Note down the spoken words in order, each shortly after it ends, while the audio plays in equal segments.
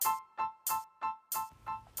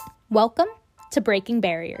Welcome to Breaking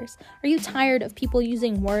Barriers. Are you tired of people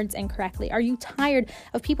using words incorrectly? Are you tired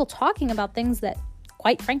of people talking about things that,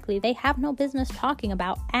 quite frankly, they have no business talking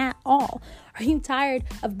about at all? Are you tired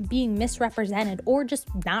of being misrepresented or just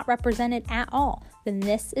not represented at all? Then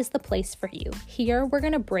this is the place for you. Here, we're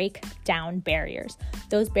going to break down barriers.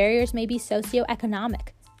 Those barriers may be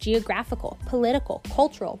socioeconomic, geographical, political,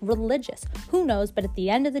 cultural, religious, who knows, but at the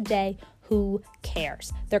end of the day, who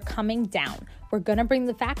cares? They're coming down. We're going to bring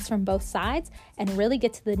the facts from both sides and really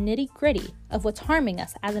get to the nitty-gritty of what's harming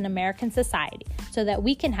us as an American society so that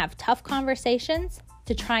we can have tough conversations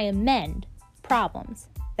to try and mend problems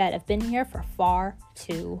that have been here for far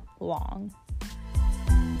too long.